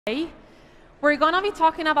today. We're going to be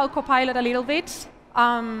talking about Copilot a little bit.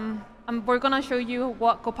 And we're going to show you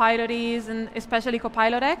what Copilot is, and especially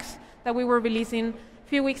Copilot X, that we were releasing a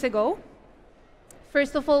few weeks ago.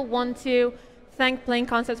 First of all, want to thank Plain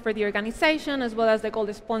Concepts for the organization, as well as the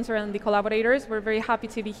gold sponsor and the collaborators. We're very happy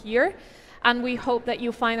to be here. And we hope that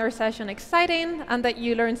you find our session exciting and that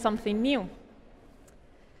you learn something new.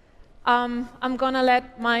 I'm going to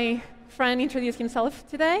let my friend introduce himself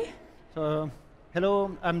today. So,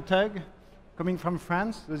 hello, I'm Tug, coming from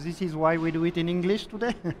France. So this is why we do it in English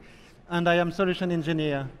today. And I am solution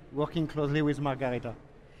engineer, working closely with Margarita.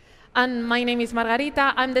 And my name is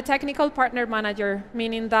Margarita. I'm the technical partner manager,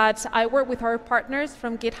 meaning that I work with our partners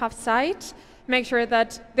from GitHub side, make sure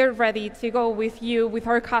that they're ready to go with you, with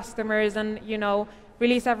our customers, and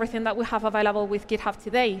release everything that we have available with GitHub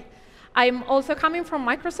today. I'm also coming from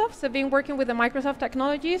Microsoft, so I've been working with the Microsoft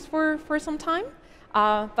technologies for some time,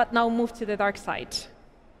 but now moved to the dark side.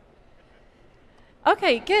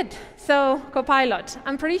 OK, good. So Copilot.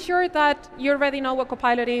 I'm pretty sure that you already know what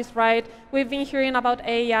Copilot is, right? We've been hearing about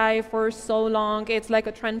AI for so long. It's like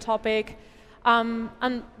a trend topic.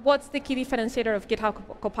 And what's the key differentiator of GitHub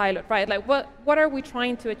Copilot, right? Like, what are we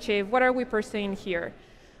trying to achieve? What are we pursuing here?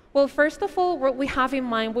 Well, first of all, what we have in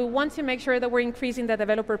mind, we want to make sure that we're increasing the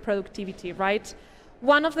developer productivity, right?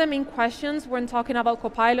 One of the main questions when talking about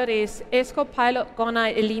Copilot is Copilot going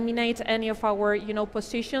to eliminate any of our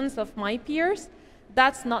positions of my peers?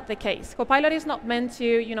 That's not the case. Copilot is not meant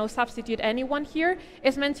to substitute anyone here.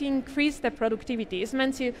 It's meant to increase the productivity. It's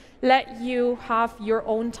meant to let you have your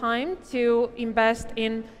own time to invest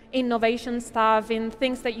in innovation stuff, in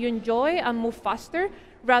things that you enjoy and move faster,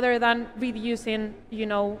 rather than reducing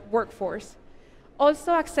workforce.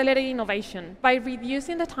 Also, accelerate innovation. By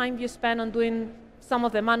reducing the time you spend on doing some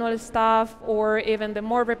of the manual stuff or even the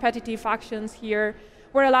more repetitive actions here,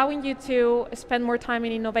 we're allowing you to spend more time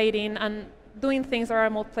in innovating and doing things that are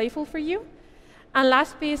more playful for you. And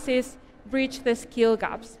last piece is bridge the skill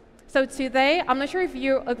gaps. So today, I'm not sure if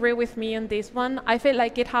you agree with me on this one. I feel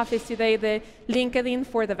like GitHub is today the LinkedIn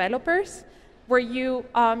for developers, where you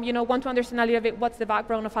want to understand a little bit what's the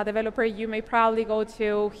background of a developer. You may probably go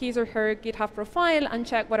to his or her GitHub profile and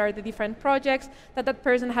check what are the different projects that that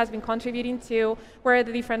person has been contributing to, where are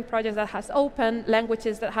the different projects that has opened,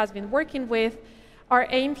 languages that has been working with. Our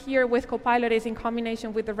aim here with Copilot is, in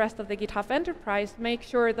combination with the rest of the GitHub enterprise, make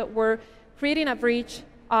sure that we're creating a bridge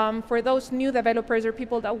for those new developers or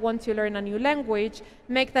people that want to learn a new language,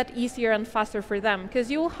 make that easier and faster for them. Because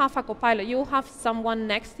you will have a Copilot, you will have someone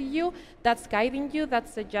next to you that's guiding you,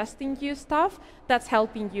 that's suggesting you stuff, that's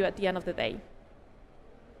helping you at the end of the day.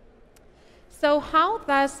 So how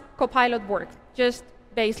does Copilot work? Just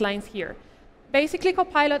baselines here. Basically,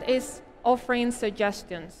 Copilot is offering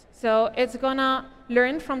suggestions. So it's going to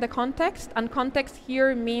learn from the context, and context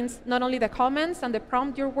here means not only the comments and the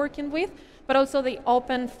prompt you're working with, but also the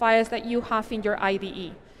open files that you have in your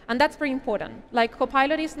IDE. And that's very important. Like,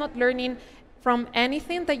 Copilot is not learning from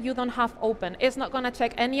anything that you don't have open. It's not going to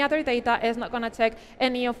check any other data. It's not going to check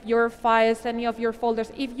any of your files, any of your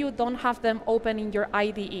folders, if you don't have them open in your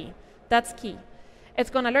IDE. That's key.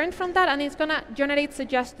 It's going to learn from that, and it's going to generate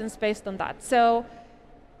suggestions based on that. So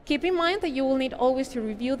keep in mind that you will need always to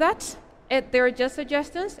review that. They're just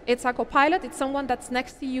suggestions. It's a Copilot. It's someone that's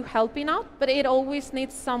next to you helping out, but it always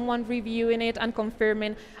needs someone reviewing it and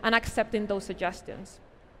confirming and accepting those suggestions.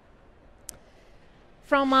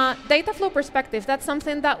 From a data flow perspective, that's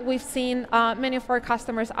something that we've seen many of our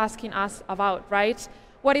customers asking us about, right?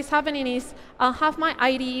 What is happening is I'll have my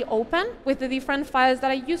IDE open with the different files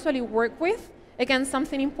that I usually work with. Again,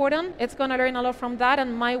 something important. It's going to learn a lot from that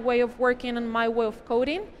and my way of working and my way of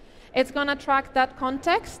coding. It's going to track that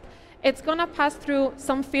context. It's going to pass through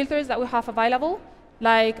some filters that we have available,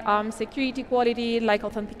 like security quality, like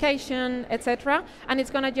authentication, etc. And it's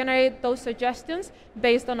going to generate those suggestions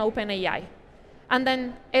based on OpenAI. And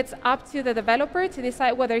then it's up to the developer to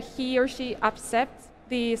decide whether he or she accepts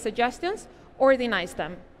the suggestions or denies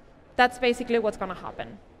them. That's basically what's going to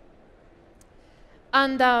happen.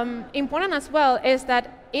 And important as well is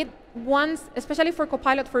that it wants, especially for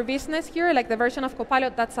Copilot for Business here, like the version of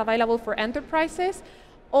Copilot that's available for enterprises,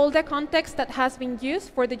 all the context that has been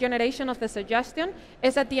used for the generation of the suggestion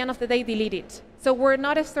is at the end of the day deleted. So we're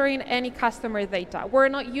not storing any customer data. We're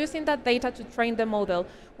not using that data to train the model.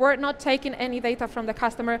 We're not taking any data from the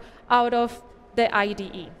customer out of the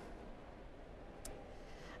IDE.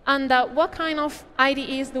 And what kind of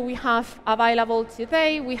IDEs do we have available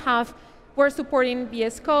today? We're supporting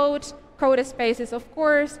VS Code, Codespaces, of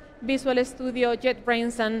course, Visual Studio,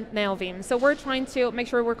 JetBrains, and NeoVim. So we're trying to make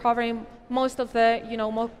sure we're covering most of the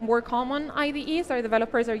more common IDEs our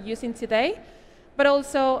developers are using today. but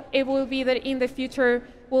also it will be that in the future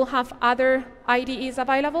we'll have other IDEs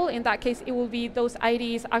available. In that case, it will be those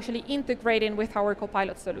IDEs actually integrating with our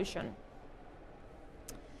Copilot solution.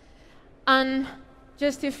 And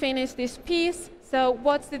just to finish this piece, so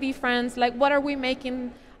what's the difference? Like, what are we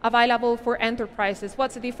making available for enterprises?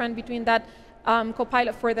 What's the difference between that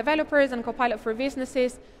Copilot for developers and Copilot for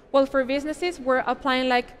businesses? Well, for businesses, we're applying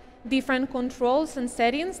like different controls and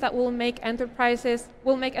settings that will make enterprises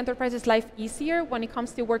life easier when it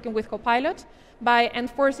comes to working with Copilot. By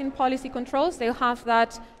enforcing policy controls, they'll have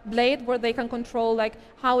that blade where they can control like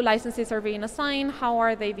how licenses are being assigned, how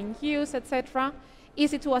are they being used, etc.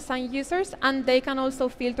 Easy to assign users, and they can also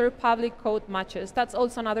filter public code matches. That's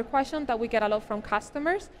also another question that we get a lot from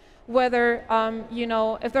customers, whether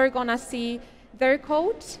if they're gonna see their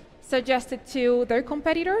code suggested to their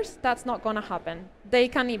competitors, that's not gonna happen. They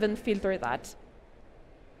can even filter that.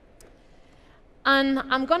 And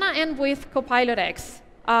I'm gonna end with Copilot X.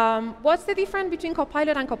 What's the difference between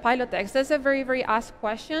Copilot and Copilot X? That's a very, very asked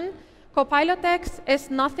question. Copilot X is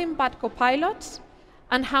nothing but Copilot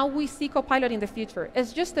and how we see Copilot in the future.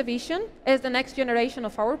 It's just a vision, it's the next generation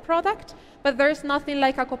of our product, but there's nothing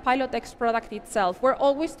like a Copilot X product itself. We're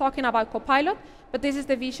always talking about Copilot, but this is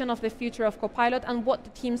the vision of the future of Copilot and what the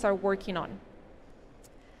teams are working on.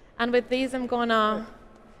 And with this, I'm gonna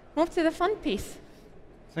move to the fun piece.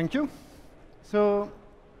 Thank you. So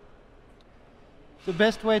the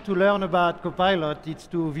best way to learn about Copilot is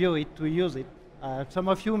to view it, to use it. Some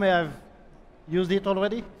of you may have used it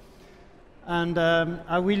already. And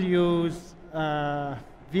I will use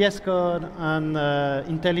VS Code and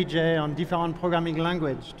IntelliJ on different programming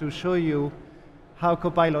language to show you how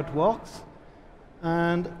Copilot works.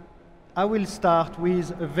 And I will start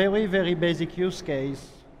with a very, very basic use case,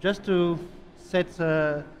 just to set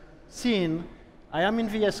the scene. I am in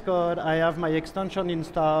VS Code, I have my extension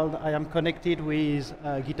installed, I am connected with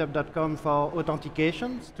github.com for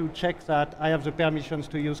authentications to check that I have the permissions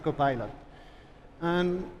to use Copilot.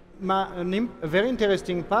 And a very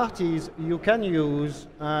interesting part is you can use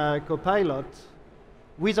Copilot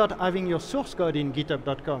without having your source code in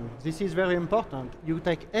github.com. This is very important. You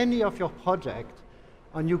take any of your project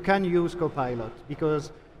and you can use Copilot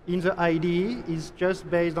because in the IDE is just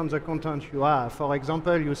based on the content you have. For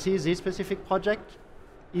example, you see this specific project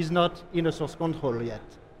is not in a source control yet.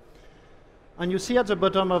 And you see at the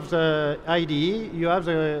bottom of the IDE, you have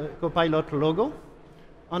the Copilot logo.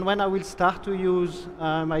 And when I will start to use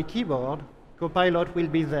my keyboard, Copilot will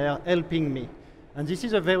be there helping me. And this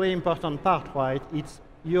is a very important part, right? It's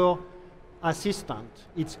your assistant.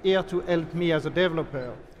 It's here to help me as a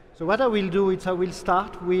developer. So what I will do is I will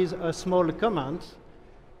start with a small comment,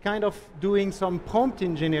 kind of doing some prompt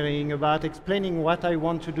engineering about explaining what I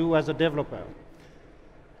want to do as a developer.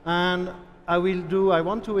 And I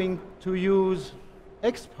want to use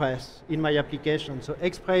Express in my application. So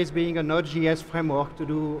Express being a Node.js framework to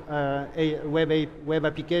do a web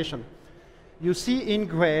application. You see in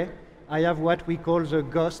gray, I have what we call the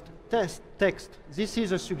ghost text. This is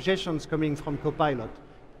the suggestions coming from Copilot.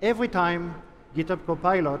 Every time GitHub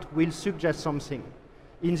Copilot will suggest something.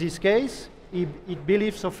 In this case, it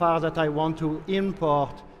believes so far that I want to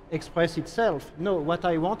import Express itself. No, what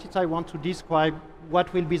I want is I want to describe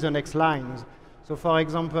what will be the next lines. So for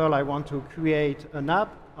example, I want to create an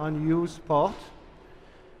app on use port.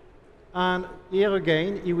 And here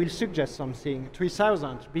again, it will suggest something,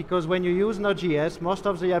 3000, because when you use Node.js, most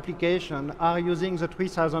of the applications are using the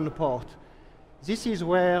 3000 port. This is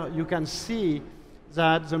where you can see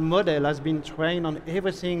that the model has been trained on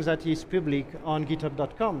everything that is public on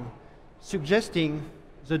github.com, suggesting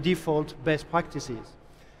the default best practices.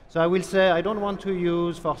 So I will say, I don't want to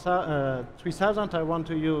use 3000, I want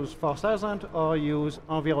to use 4000 or use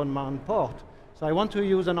environment port. So I want to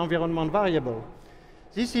use an environment variable.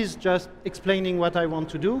 This is just explaining what I want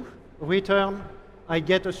to do. Return, I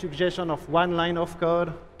get a suggestion of one line of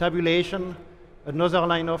code, tabulation, another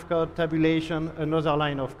line of code, tabulation, another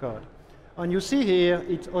line of code. And you see here,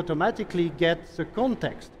 it automatically gets the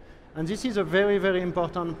context. And this is a very, very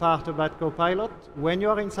important part about Copilot. When you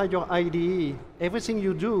are inside your IDE, everything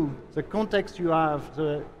you do, the context you have,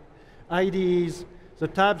 the IDEs, the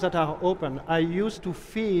tabs that are open, are used to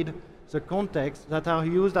feed the context that are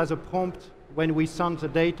used as a prompt when we send the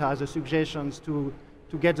data, the suggestions to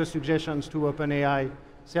get the suggestions to OpenAI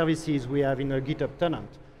services we have in a GitHub tenant,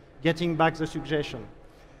 getting back the suggestion.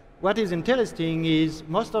 What is interesting is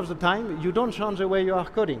most of the time, you don't change the way you are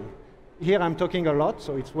coding. Here I'm talking a lot,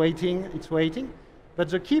 so it's waiting. But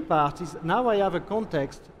the key part is now I have a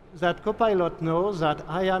context that Copilot knows that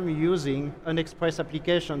I am using an Express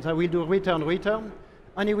application. I will do return,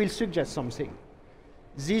 and it will suggest something.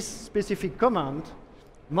 this specific command,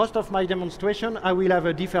 most of my demonstration, I will have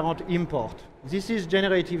a different import. This is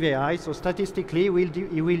generative AI, so statistically,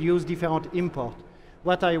 it will use different import.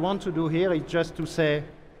 What I want to do here is just to say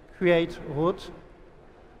create route,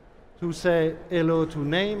 to say hello to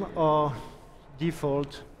name, or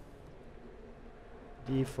default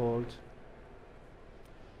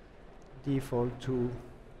to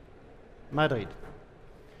Madrid.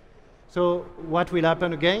 So what will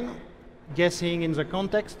happen again? Guessing in the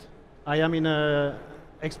context. I am in a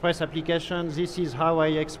Express application. This is how I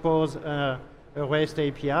expose a REST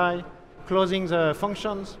API, closing the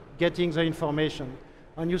functions, getting the information.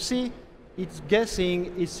 And you see, it's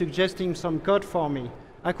guessing, it's suggesting some code for me.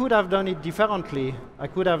 I could have done it differently. I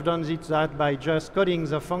could have done that by just coding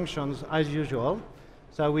the functions as usual.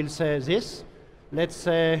 So I will say this. Let's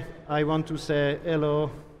say I want to say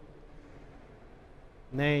hello,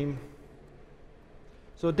 name.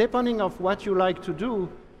 So depending on what you like to do,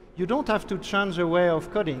 you don't have to change the way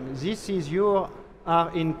of coding. This is you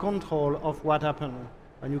are in control of what happened.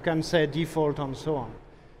 And you can say default and so on.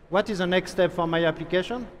 What is the next step for my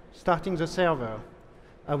application? Starting the server.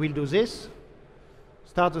 I will do this.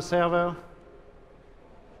 Start the server.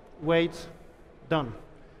 Wait. Done.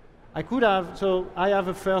 I could have, so I have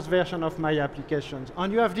a first version of my applications.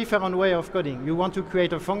 And you have different way of coding. You want to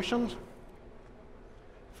create a function.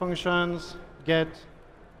 Functions, get,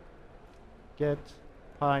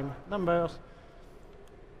 prime numbers.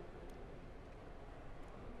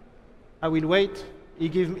 I will wait.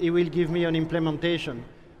 He will give me an implementation.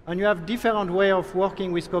 And you have different way of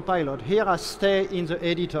working with Copilot. Here I stay in the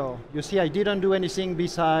editor. You see I didn't do anything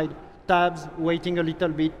beside tabs, waiting a little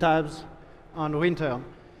bit, tabs, and return.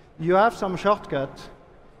 You have some shortcut.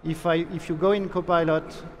 If you go in Copilot,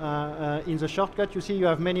 in the shortcut, you see you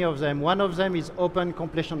have many of them. One of them is open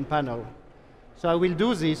completion panel. So I will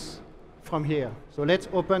do this from here. So let's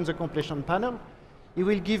open the completion panel. It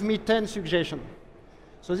will give me 10 suggestions.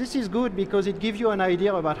 So this is good because it gives you an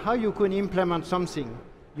idea about how you can implement something.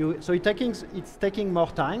 So it's taking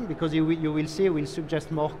more time because you will see it will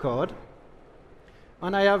suggest more code.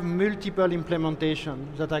 And I have multiple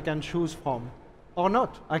implementations that I can choose from. Or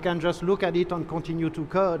not. I can just look at it and continue to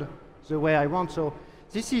code the way I want. So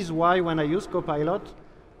this is why when I use Copilot,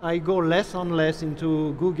 I go less and less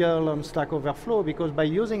into Google and Stack Overflow, because by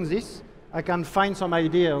using this, I can find some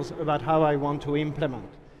ideas about how I want to implement.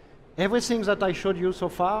 Everything that I showed you so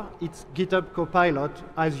far, it's GitHub Copilot,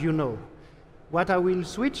 as you know. What I will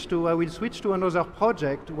switch to another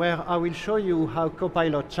project where I will show you how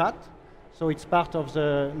Copilot chat. So it's part of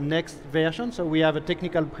the next version. So we have a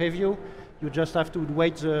technical preview. You just have to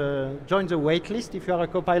join the waitlist if you are a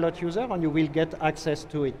Copilot user, and you will get access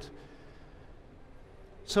to it.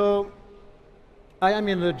 So I am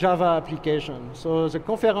in a Java application. So the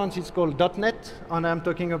conference is called .NET, and I'm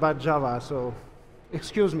talking about Java. So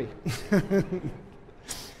excuse me.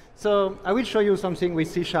 So I will show you something with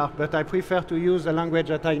C#, but I prefer to use a language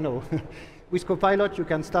that I know. With Copilot, you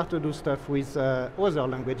can start to do stuff with other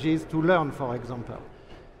languages to learn, for example.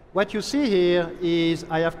 What you see here is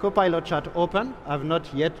I have Copilot chat open. I've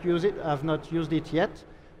not yet used it. I've not used it yet.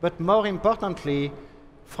 But more importantly,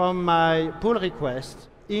 from my pull request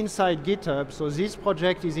inside GitHub, so this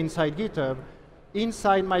project is inside GitHub,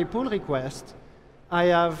 inside my pull request, I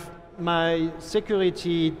have my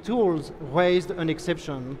security tools raised an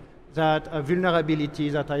exception that a vulnerability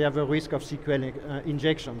that I have a risk of SQL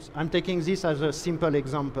injections. I'm taking this as a simple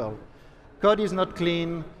example. Code is not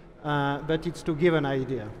clean. But it's to give an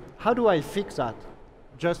idea. How do I fix that?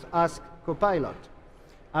 Just ask Copilot.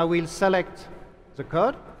 I will select the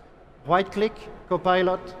code, right-click,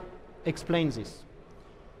 Copilot, explain this.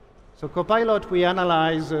 So Copilot, we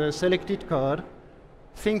analyze selected code,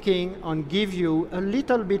 thinking and give you a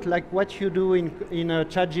little bit like what you do in a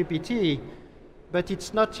ChatGPT, but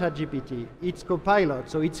it's not ChatGPT, it's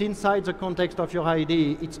Copilot. So it's inside the context of your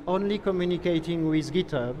IDE. It's only communicating with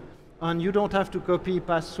GitHub. And you don't have to copy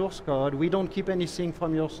past source code. We don't keep anything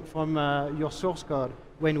from your source code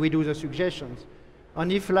when we do the suggestions.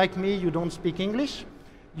 And if, like me, you don't speak English,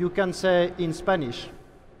 you can say in Spanish.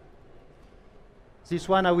 This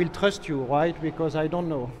one I will trust you, right? Because I don't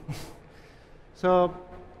know. So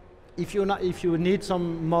if you need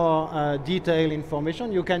some more detailed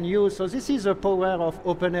information, you can use. So this is the power of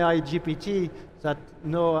OpenAI GPT that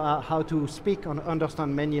know how to speak and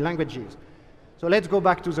understand many languages. So let's go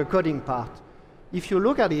back to the coding part. If you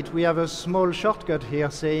look at it, we have a small shortcut here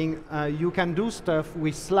saying you can do stuff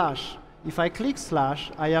with slash. If I click slash,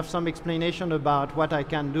 I have some explanation about what I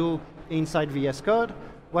can do inside VS Code.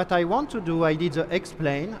 What I want to do, I did the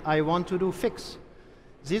explain. I want to do fix.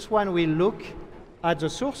 This one will look at the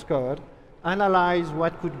source code analyze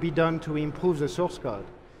what could be done to improve the source code.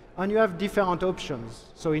 And you have different options.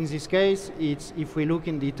 So in this case, if we look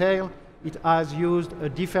in detail, it has used a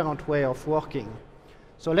different way of working.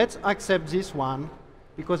 So let's accept this one,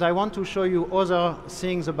 because I want to show you other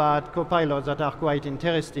things about Copilot that are quite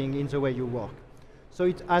interesting in the way you work. So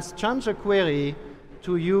it has changed the query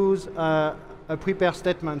to use a prepare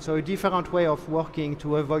statement, so a different way of working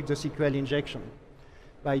to avoid the SQL injection.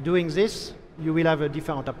 By doing this, you will have a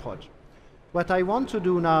different approach. What I want to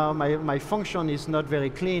do now, my function is not very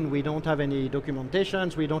clean. We don't have any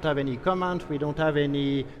documentations, we don't have any comment, we don't have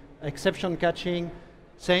any exception catching.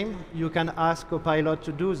 Same, you can ask Copilot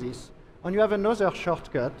to do this. And you have another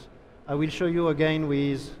shortcut. I will show you again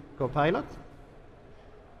with Copilot.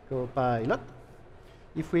 Copilot.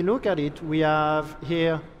 If we look at it, we have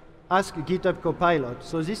here Ask GitHub Copilot.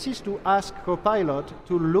 So this is to ask Copilot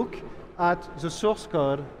to look at the source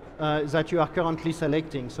code that you are currently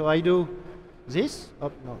selecting. So I do this. Oh,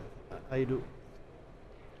 no, I do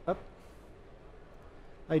up.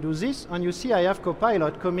 I do this, and you see I have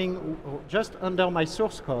Copilot coming just under my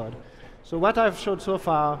source code. So what I've showed so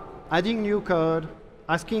far, adding new code,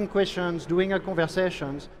 asking questions, doing a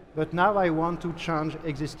conversations, but now I want to change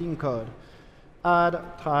existing code. Add,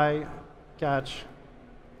 try, catch,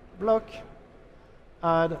 block,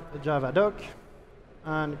 add a Java doc,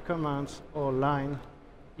 and commands or line,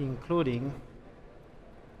 including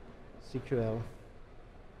SQL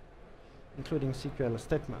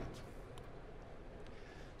statement.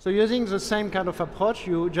 So using the same kind of approach,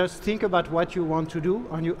 you just think about what you want to do,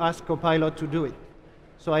 and you ask Copilot to do it.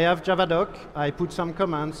 So I have Javadoc, I put some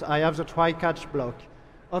commands, I have the try-catch block.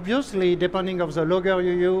 Obviously, depending on the logger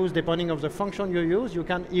you use, depending on the function you use,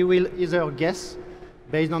 you will either guess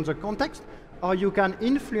based on the context, or you can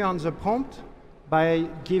influence the prompt by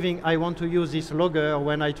giving, I want to use this logger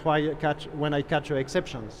when I catch an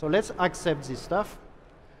exception. So let's accept this stuff.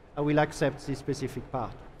 I will accept this specific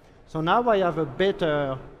part. So now I have a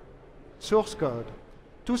better source code.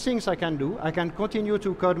 Two things I can do. I can continue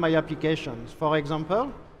to code my applications. For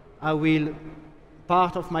example,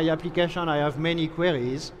 part of my application, I have many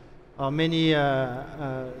queries or many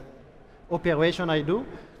operations I do.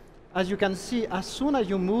 As you can see, as soon as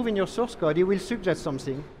you move in your source code, it will suggest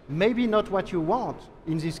something. Maybe not what you want.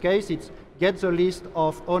 In this case, it's get the list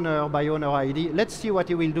of owner by owner ID. Let's see what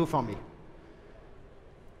it will do for me.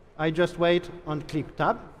 I just wait and click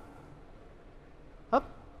Tab. Up.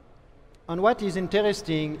 And what is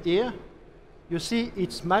interesting here, you see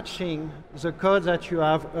it's matching the code that you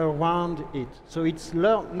have around it. So it's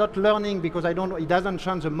not learning because it doesn't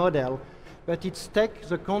change the model, but it takes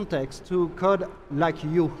the context to code like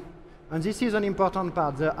you. And this is an important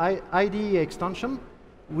part. The IDE extension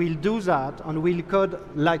will do that and will code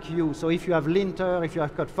like you. So if you have linter, if you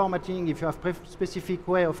have code formatting, if you have specific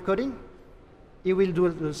way of coding, it will do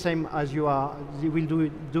the same as you are. It will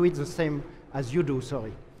do it the same as you do,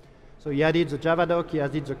 sorry. So he added the Javadoc, he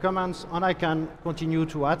added the commands, and I can continue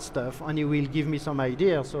to add stuff, and he will give me some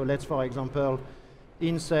ideas. So let's, for example,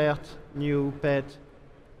 insert new pet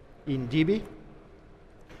in DB.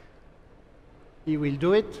 He will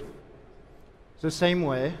do it the same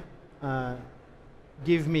way,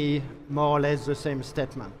 give me more or less the same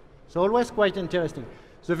statement. So always quite interesting.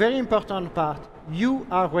 The very important part, you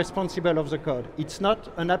are responsible of the code. It's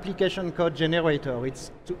not an application code generator. It's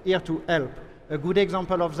here to help. A good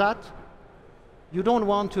example of that, you don't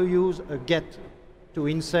want to use a get to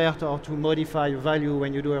insert or to modify a value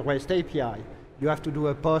when you do a REST API. You have to do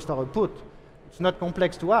a post or a put. It's not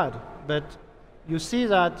complex to add, but you see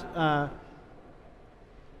that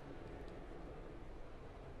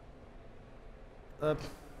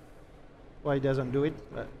why it doesn't do it,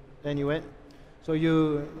 but anyway. So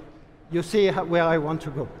you see where I want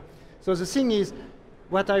to go. So the thing is,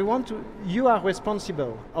 you are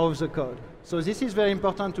responsible of the code. So this is very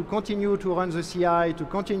important to continue to run the CI, to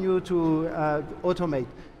continue to automate.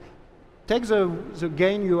 Take the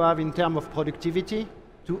gain you have in terms of productivity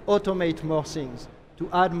to automate more things, to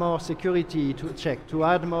add more security to check, to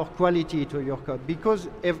add more quality to your code. Because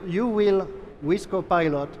if you will, with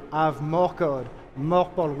Copilot, have more code, more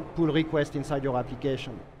pull requests inside your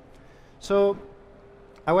application. So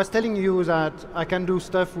I was telling you that I can do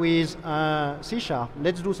stuff with C#.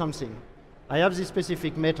 Let's do something. I have this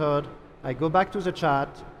specific method. I go back to the chat.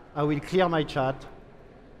 I will clear my chat.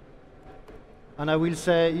 And I will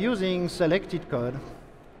say, using selected code,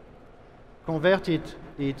 convert it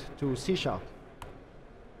to C#.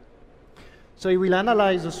 So it will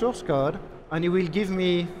analyze the source code, and it will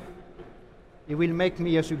make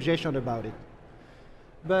me a suggestion about it.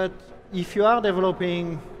 But if you are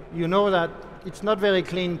developing, you know that it's not very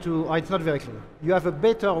clean to, or it's not very clean. You have a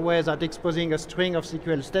better way at exposing a string of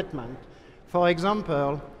SQL statement. For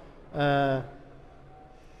example,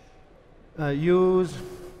 use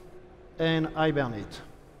and hibernate.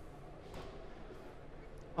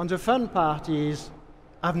 And the fun part is,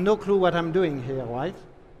 I have no clue what I'm doing here, right?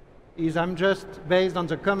 I'm just based on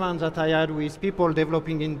the commands that I had with people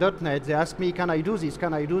developing in .NET. They ask me, can I do this,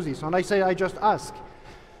 can I do this? And I say, I just ask.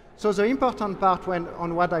 So the important part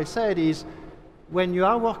on what I said is, when you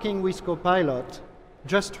are working with Copilot,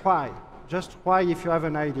 just try. Just try if you have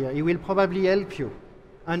an idea. It will probably help you.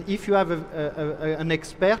 And if you have an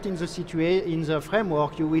expert in the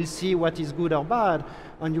framework, you will see what is good or bad,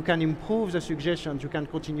 and you can improve the suggestions. You can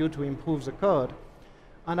continue to improve the code.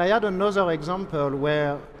 And I had another example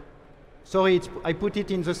where, sorry, I put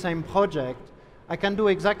it in the same project. I can do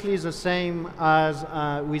exactly the same as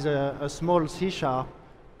with a small C#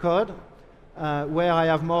 code, where I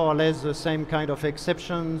have more or less the same kind of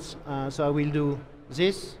exceptions. So I will do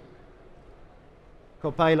this,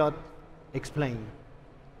 Copilot explain.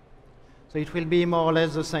 So it will be more or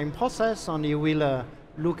less the same process, and you will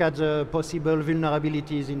look at the possible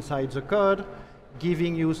vulnerabilities inside the code,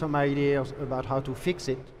 giving you some ideas about how to fix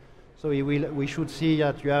it. So we should see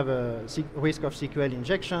that you have a risk of SQL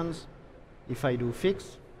injections. If I do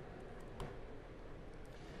fix,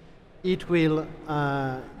 it will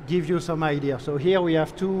give you some idea. So here we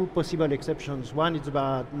have two possible exceptions. One is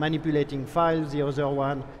about manipulating files. The other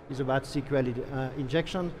one is about SQL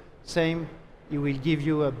injection. Same, it will give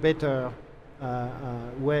you a better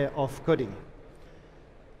way of coding.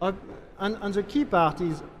 And the key part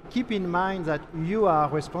is, keep in mind that you are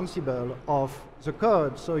responsible of the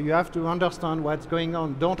code, so you have to understand what's going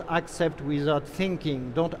on. Don't accept without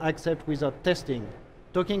thinking. Don't accept without testing.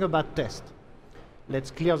 Talking about test. Let's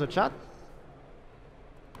clear the chat.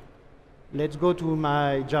 Let's go to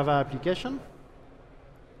my Java application.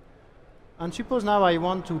 And suppose now I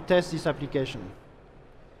want to test this application.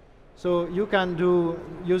 So you can do,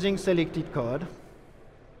 using selected code,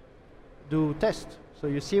 do test. So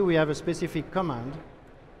you see we have a specific command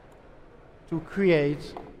to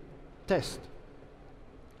create test.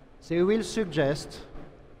 So it will suggest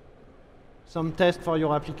some test for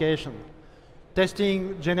your application.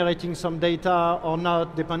 Testing, generating some data or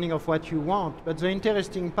not, depending on what you want. But the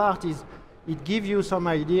interesting part is it gives you some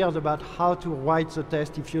ideas about how to write the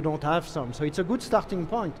test if you don't have some. So it's a good starting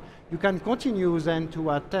point. You can continue then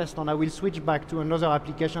to add test, and I will switch back to another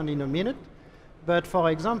application in a minute. But for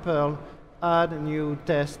example, add a new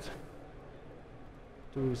test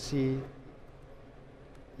to see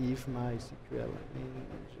if my SQL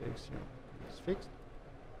injection is fixed.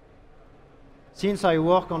 Since I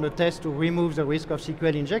work on a test to remove the risk of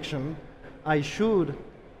SQL injection, I should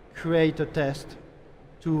create a test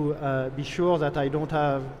to be sure that I don't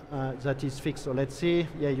have that is fixed. So let's see.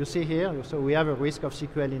 Yeah, you see here. So we have a risk of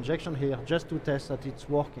SQL injection here, just to test that it's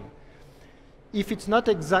working. If it's not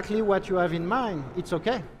exactly what you have in mind, it's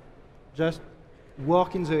OK. Just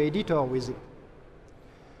work in the editor with it.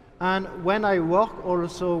 And when I work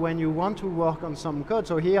also, when you want to work on some code,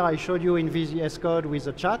 so here I showed you in VS Code with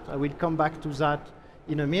a chat. I will come back to that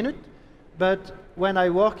in a minute. But when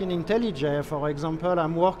I work in IntelliJ, for example,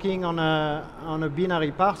 I'm working on a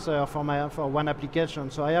binary parser for one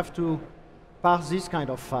application. So I have to parse this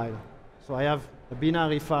kind of file. So I have a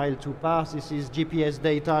binary file to parse. This is GPS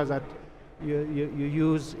data that you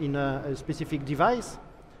use in a specific device.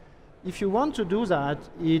 If you want to do that,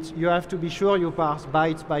 you have to be sure you parse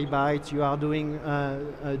bytes by bytes. You are doing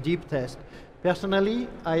a deep test. Personally,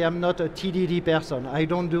 I am not a TDD person. I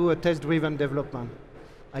don't do a test-driven development.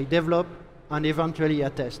 I develop and eventually I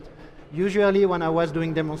test. Usually, when I was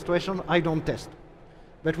doing demonstration, I don't test.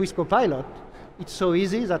 But with Copilot, it's so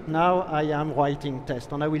easy that now I am writing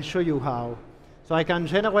tests, and I will show you how. So I can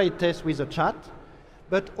generate tests with a chat.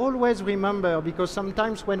 But always remember, because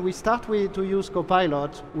sometimes when we start to use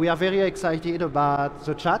Copilot, we are very excited about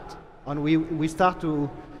the chat, and we start to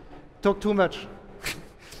talk too much.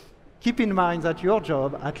 Keep in mind that your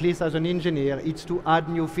job, at least as an engineer, is to add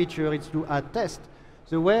new features, it's to add tests.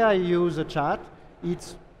 The way I use the chat,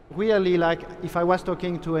 it's really like if I was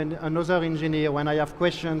talking to another engineer when I have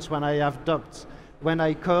questions, when I have doubts. When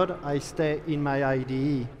I code, I stay in my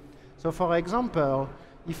IDE. So for example,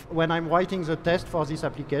 when I'm writing the test for this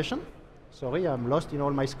application, sorry, I'm lost in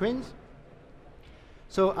all my screens.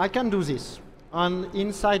 So I can do this. And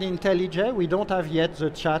inside IntelliJ, we don't have yet the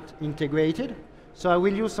chat integrated. So I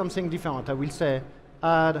will use something different. I will say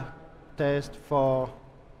add test for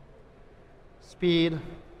speed,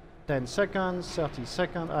 10 seconds, 30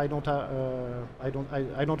 seconds. I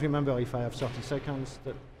don't remember if I have 30 seconds.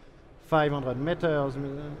 500 meters.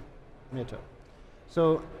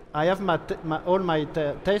 So I have all my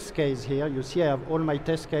test case here. You see I have all my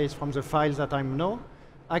test case from the files that I know.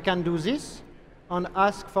 I can do this and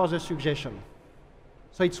ask for the suggestion.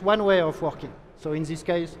 So it's one way of working. So in this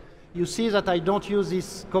case, you see that I don't use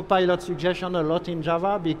this Copilot suggestion a lot in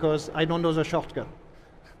Java because I don't know the shortcut.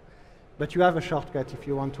 But you have a shortcut if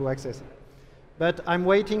you want to access it. But I'm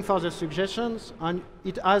waiting for the suggestions, and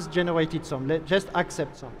it has generated some. Let's just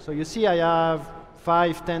accept some. So you see I have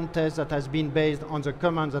 5, 10 tests that has been based on the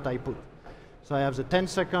commands that I put. So I have the 10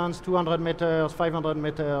 seconds, 200 meters, 500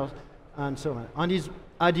 meters, and so on. And he's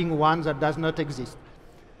adding one that does not exist.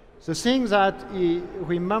 The thing that you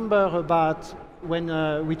remember about when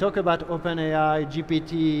we talk about OpenAI,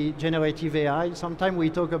 GPT, generative AI, sometimes we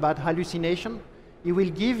talk about hallucination. It will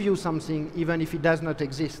give you something even if it does not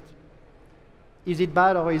exist. Is it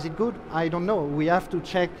bad or is it good? I don't know. We have to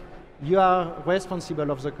check. You are responsible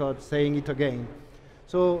of the code, saying it again.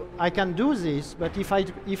 So I can do this, but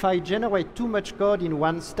if I generate too much code in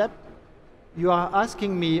one step, you are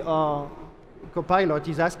asking me, or Copilot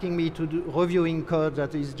is asking me to do reviewing code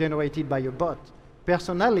that is generated by a bot.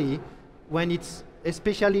 Personally, when it's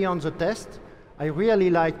especially on the test, I really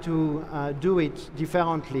like to do it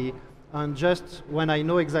differently. And just when I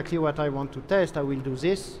know exactly what I want to test, I will do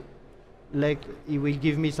this. Like, it will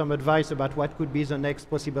give me some advice about what could be the next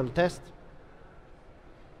possible test.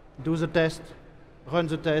 Do the test, run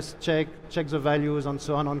the test, check the values, and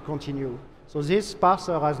so on, and continue. So this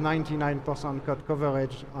parser has 99% code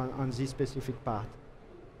coverage on this specific part.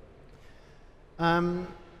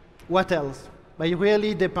 What else? But it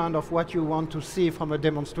really depends on what you want to see from a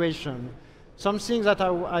demonstration. Something that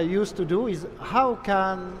I used to do is, how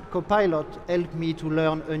can Copilot help me to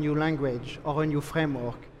learn a new language or a new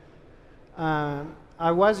framework?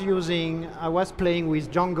 I was playing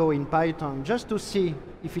with Django in Python just to see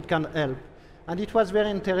if it can help. And it was very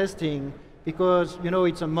interesting because, you know,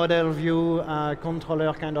 it's a model view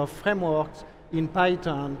controller kind of framework in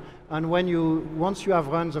Python. And once you have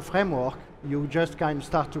run the framework, you just kind of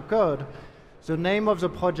start to code. The name of the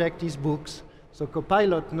project is books. So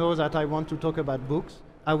Copilot knows that I want to talk about books.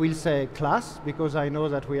 I will say class, because I know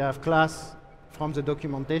that we have class from the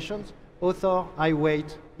documentations. Author, I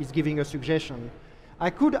wait, is giving a suggestion.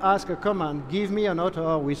 I could ask a command, give me an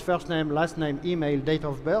author with first name, last name, email, date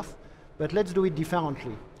of birth, but let's do it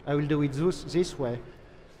differently. I will do it this way.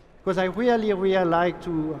 Because I really like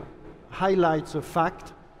to highlight the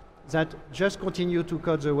fact that just continue to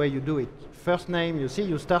code the way you do it. First name, you see,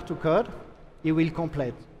 you start to code, it will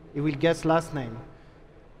complete. It will guess last name.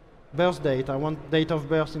 Birth date, I want date of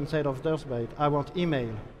birth instead of birth date. I want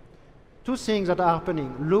email. Two things that are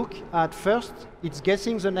happening. Look at first, it's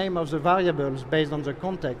guessing the name of the variables based on the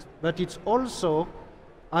context, but it's also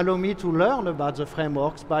allow me to learn about the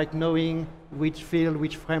frameworks by knowing which field,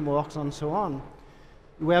 which frameworks, and so on.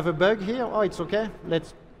 We have a bug here. Oh, it's OK.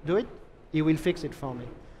 Let's do it. He will fix it for me.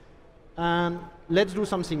 And let's do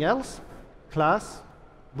something else. Class,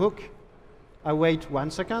 book. I wait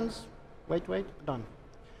 1 second. Wait, done.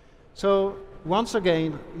 So once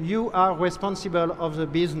again, you are responsible of the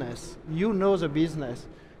business. You know the business.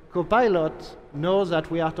 Copilot knows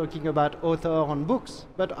that we are talking about author on books.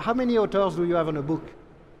 But how many authors do you have on a book?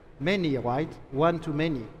 Many, right? One too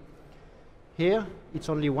many. Here, it's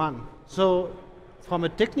only one. So from a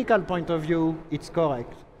technical point of view, it's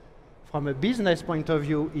correct. From a business point of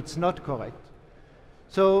view, it's not correct.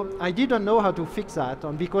 So I didn't know how to fix that,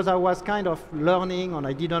 and because I was kind of learning and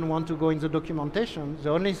I didn't want to go in the documentation, the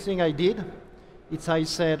only thing I did is I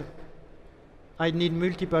said, I need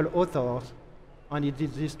multiple authors, and it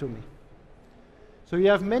did this to me. So you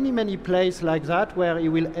have many places like that where it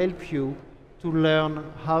will help you to learn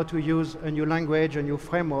how to use a new language, a new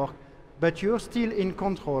framework, but you're still in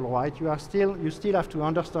control, right? You still have to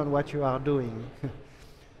understand what you are doing.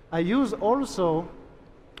 I use also,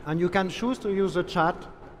 and you can choose to use the chat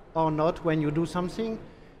or not when you do something.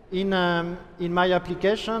 In my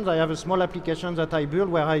applications, I have a small application that I build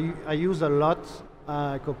where I use a lot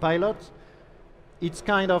Copilot. It's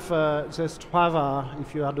kind of the Strava,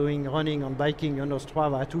 if you are running on biking, you know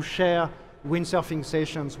Strava, to share windsurfing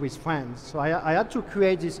sessions with friends. So I had to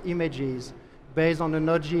create these images based on a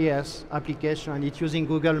Node.js application, and it's using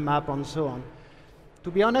Google Maps and so on. To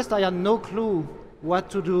be honest, I had no clue what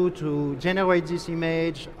to do to generate this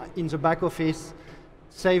image in the back office,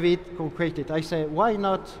 save it, create it. I say, why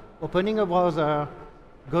not opening a browser,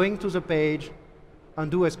 going to the page, and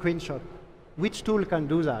do a screenshot? Which tool can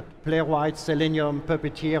do that? Playwright, Selenium,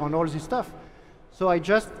 Puppeteer, and all this stuff. So I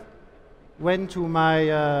just went to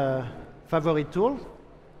my favorite tool,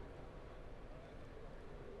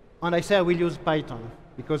 and I say I will use Python,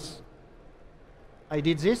 because I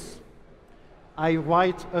did this. I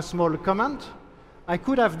write a small comment. I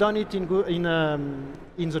could have done it in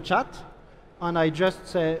the chat, and I just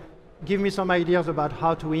say, give me some ideas about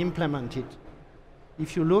how to implement it.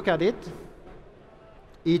 If you look at it,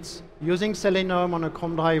 it's using Selenium on a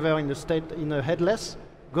Chrome driver in a headless,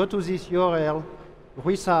 go to this URL,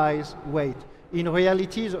 resize, wait. In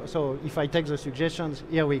reality, so if I take the suggestions,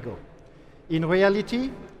 here we go. In reality,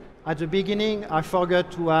 at the beginning, I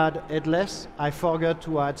forgot to add headless, I forgot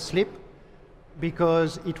to add slip,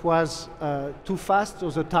 because it was too fast, so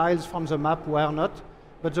the tiles from the map were not.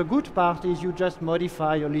 But the good part is you just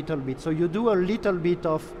modify a little bit. So you do a little bit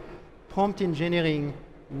of prompt engineering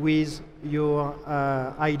with your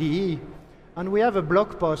IDE. And we have a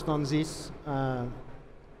blog post on this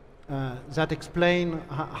that explain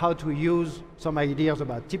how to use some ideas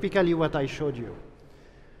about typically what I showed you.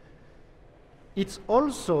 It's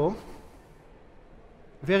also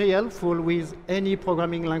very helpful with any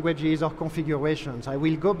programming languages or configurations. I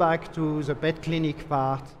will go back to the pet clinic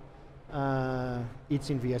part.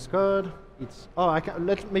 It's in VS Code.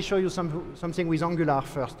 Let me show you something with Angular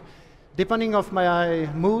first. Depending on my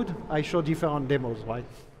mood, I show different demos, right?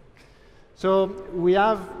 So we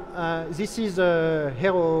have, this is a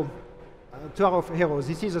hero, tour of heroes.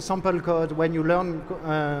 This is a sample code. When you learn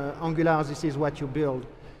Angular, this is what you build.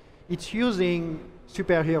 It's using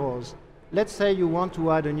superheroes. Let's say you want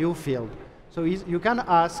to add a new field. So you can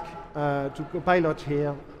ask to Copilot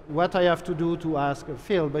here what I have to do to ask a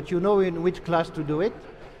field, but you know in which class to do it.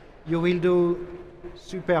 You will do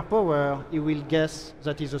superpower, it will guess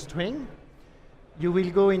that is a string. You will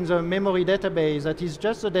go in the memory database, that is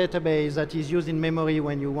just a database that is used in memory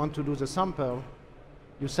when you want to do the sample.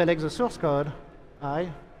 You select the source code, I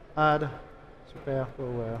add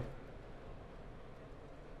superpower.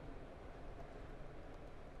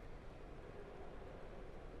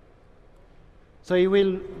 So it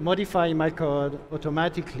will modify my code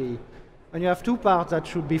automatically. And you have two parts that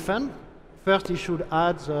should be fun. First, it should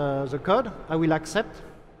add the code. I will accept.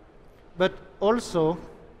 But also,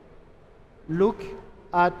 look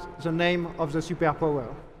at the name of the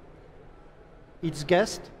superpower. It's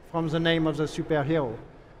guessed from the name of the superhero.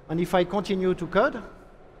 And if I continue to code,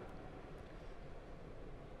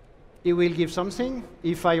 it will give something.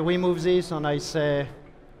 If I remove this and I say,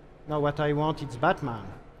 no, what I want, it's Batman.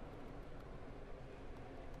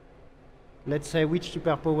 Let's say which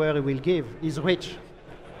superpower it will give is rich.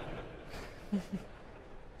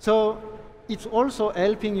 So it's also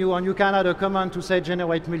helping you, and you can add a command to say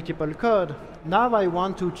generate multiple code. Now I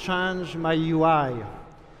want to change my UI.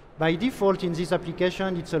 By default in this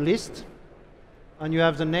application, it's a list, and you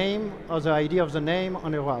have the name or the ID of the name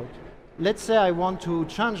on a route. Let's say I want to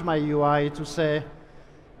change my UI to say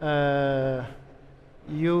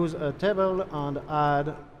use a table and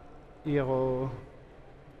add hero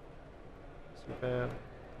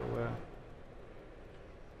superpower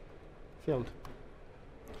field.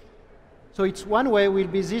 So it's one way will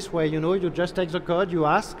be this way, you just take the code, you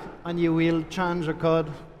ask, and you will change the code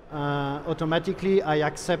automatically. I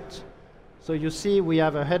accept. So you see we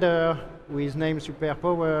have a header with name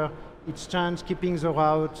superpower. It's changed, keeping the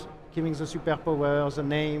route, keeping the superpower, the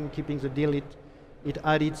name, keeping the delete. It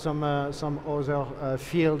added some other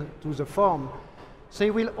field to the form. So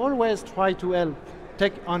it will always try to help.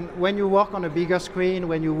 When you work on a bigger screen,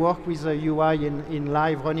 when you work with a UI in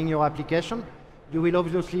live running your application, you will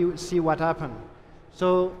obviously see what happened.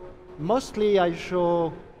 So mostly I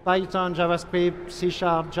show Python, JavaScript, C#,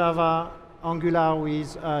 Java, Angular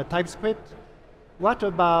with TypeScript. What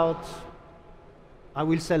about, I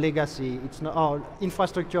will say legacy. It's not all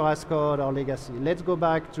infrastructure as code or legacy. Let's go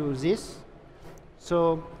back to this.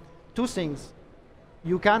 So two things.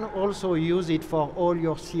 You can also use it for all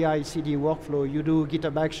your CI/CD workflow. You do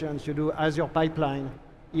GitHub Actions, you do Azure Pipeline.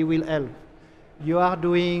 It will help. You are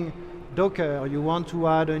doing Docker. You want to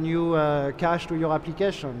add a new cache to your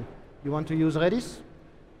application. You want to use Redis?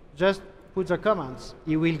 Just put the commands.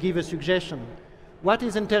 It will give a suggestion. What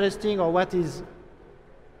is interesting, or what is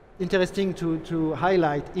interesting to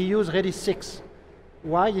highlight, he used Redis 6.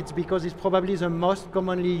 Why? It's because it's probably the most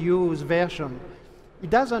commonly used version. It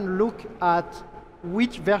doesn't look at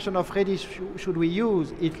which version of Redis should we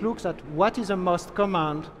use. It looks at what is the most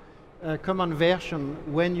common version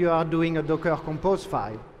when you are doing a Docker compose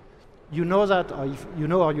file. You know that, or if you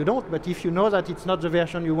know or you don't, but if you know that it's not the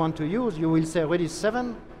version you want to use, you will say Redis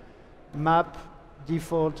 7, map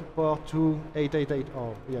default port to 888,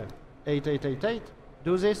 or yeah, 8888.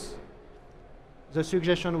 Do this. The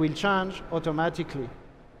suggestion will change automatically.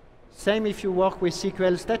 Same if you work with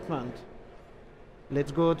SQL statement.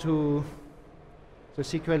 Let's go to the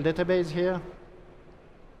SQL database here.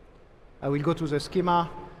 I will go to the schema.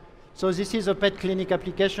 So this is a pet clinic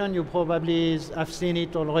application. You probably have seen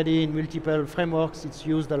it already in multiple frameworks. It's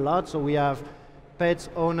used a lot. So we have pets,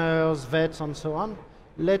 owners, vets, and so on.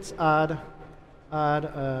 Let's add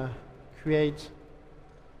create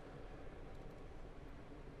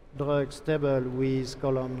drugs table with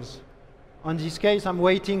columns. In this case, I'm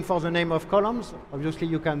waiting for the name of columns. Obviously,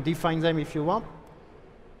 you can define them if you want.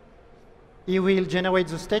 It will generate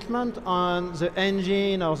the statement, and the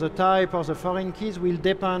engine or the type or the foreign keys will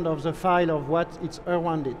depend on the file of what it's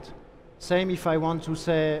around it. Same if I want to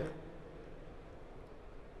say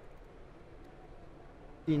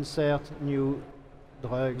insert new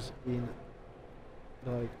drugs in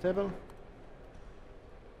drug table.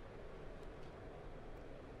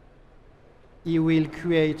 It will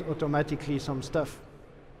create automatically some stuff.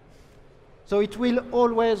 So it will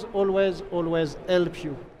always, always, always help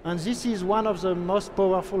you. And this is one of the most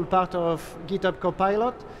powerful parts of GitHub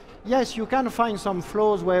Copilot. Yes, you can find some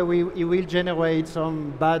flaws where it will generate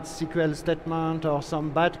some bad SQL statement or some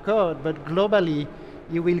bad code, but globally,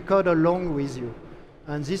 it will code along with you.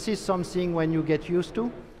 And this is something when you get used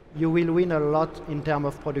to, you will win a lot in terms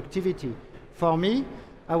of productivity. For me,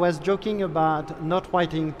 I was joking about not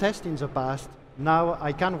writing tests in the past. Now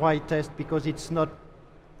I can write tests because it's not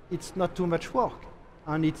too much work.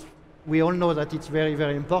 And we all know that it's very,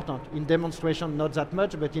 very important. In demonstration, not that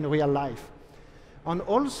much, but in real life. And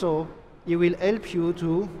also, it will help you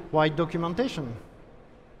to write documentation.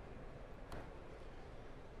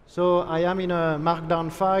 So I am in a markdown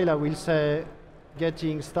file. I will say,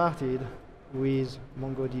 getting started with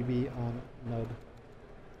MongoDB on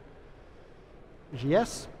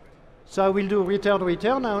Node.js. So I will do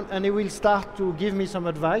return, and it will start to give me some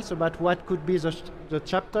advice about what could be the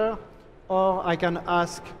chapter, or I can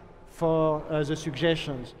ask for the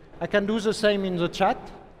suggestions. I can do the same in the chat,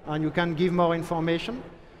 and you can give more information.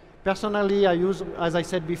 Personally, I use, as I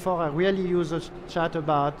said before, I really use the chat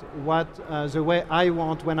about what the way I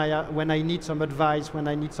want when I need some advice, when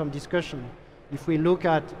I need some discussion. If we look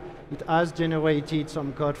at it has generated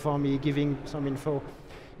some code for me, giving some info.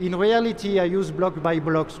 In reality, I use block by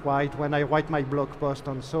blocks, right, when I write my blog post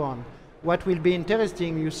and so on. What will be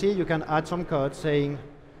interesting, you see, you can add some code saying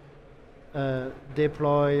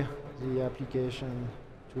deploy the application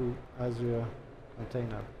to Azure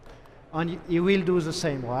container. And it will do the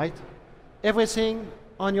same, right? Everything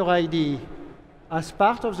on your IDE. As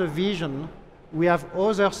part of the vision, we have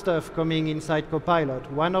other stuff coming inside Copilot.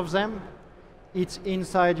 One of them, it's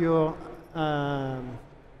inside your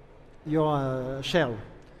shell.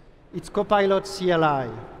 It's Copilot CLI.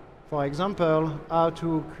 For example, how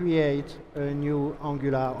to create a new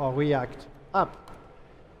Angular or React app.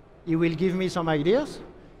 It will give me some ideas.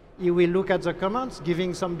 It will look at the comments,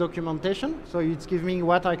 giving some documentation. So it's giving me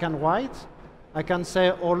what I can write. I can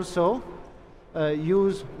say also,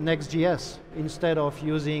 use Next.js instead of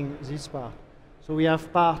using this part. So we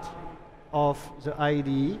have part of the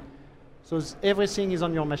IDE. So everything is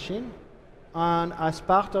on your machine. And as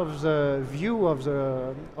part of the view of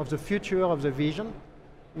the future of the vision,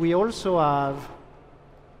 we also have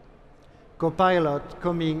Copilot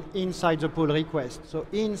coming inside the pull request. So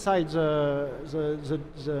inside the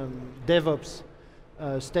DevOps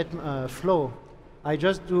flow, I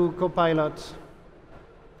just do Copilot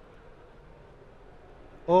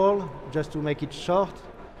all, just to make it short.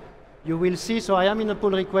 You will see, so I am in a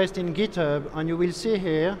pull request in GitHub, and you will see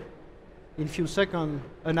here, in a few seconds,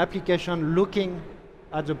 an application looking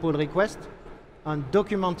at the pull request and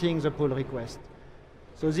documenting the pull request.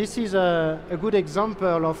 So this is a good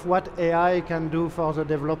example of what AI can do for the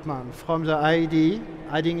development. From the IDE,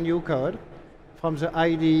 adding new code, from the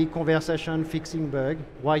IDE, conversation, fixing bug,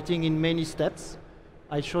 writing in many steps.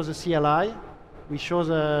 I show the CLI. We show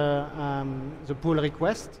the pull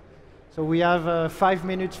request. So we have 5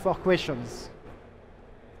 minutes for questions.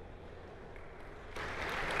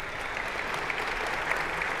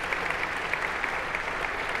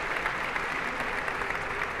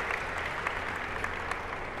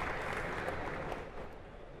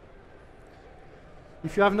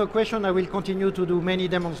 If you have no question, I will continue to do many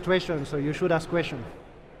demonstrations, so you should ask questions.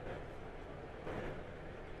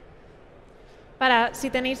 Si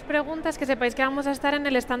tenéis preguntas, que sepáis que vamos a estar en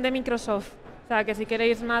el stand de Microsoft. O sea, que si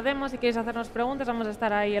queréis una demo, si queréis hacernos preguntas, vamos a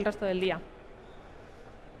estar ahí el resto del día.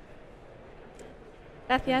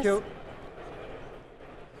 Gracias. Thank you.